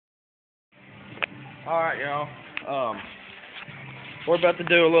Alright, y'all. We're about to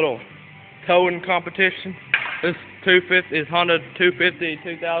do a little towing competition. This 250 is Honda 250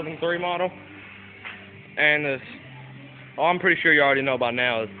 2003 model. And this, I'm pretty sure you already know by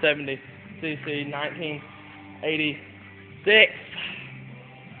now, it's 70cc 1986.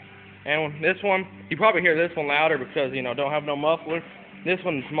 And this one, you probably hear this one louder because, don't have no muffler. This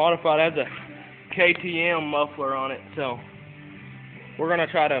one's modified, has a KTM muffler on it, so we're going to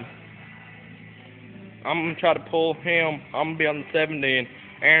try to, I'm going to try to pull him. I'm going to be on the 70 and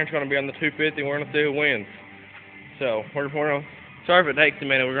Aaron's going to be on the 250 and we're going to see who wins. So, we're going to, sorry if it takes a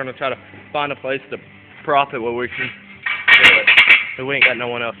minute, we're going to try to find a place to profit where we can do it. So we ain't got no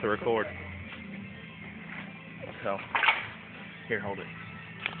one else to record. So, here, hold it.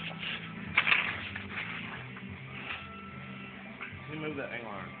 Let me move that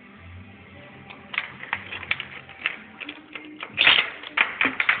angle iron.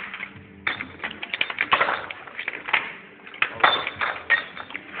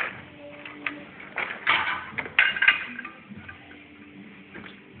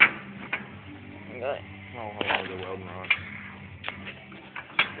 Okay. Oh, hold on, the welding rod.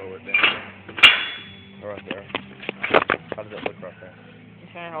 Lower it down. Right there. How does that look right there? You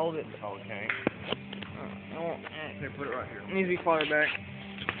can't hold it. Oh, it can't. Here, put it right here. It needs to be farther back.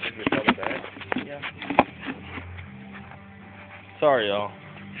 Needs to be farther back? Yeah. Sorry, y'all.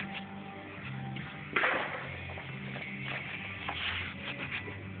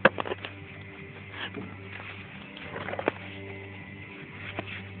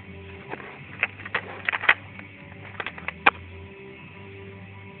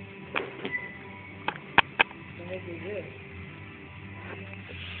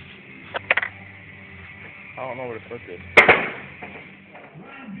 I don't know where to put this.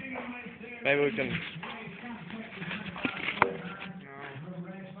 Maybe we can.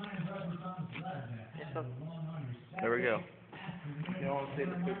 There we go. You don't want to see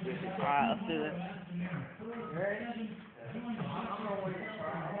the 250. Alright, let's do this.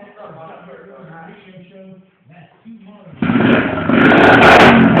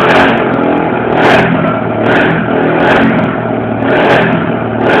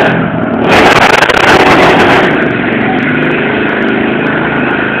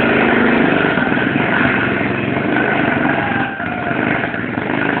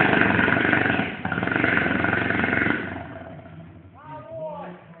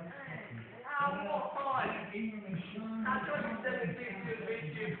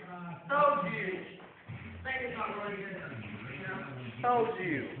 Told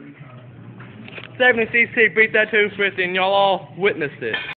you. 70cc beat that 250 and y'all all witnessed it.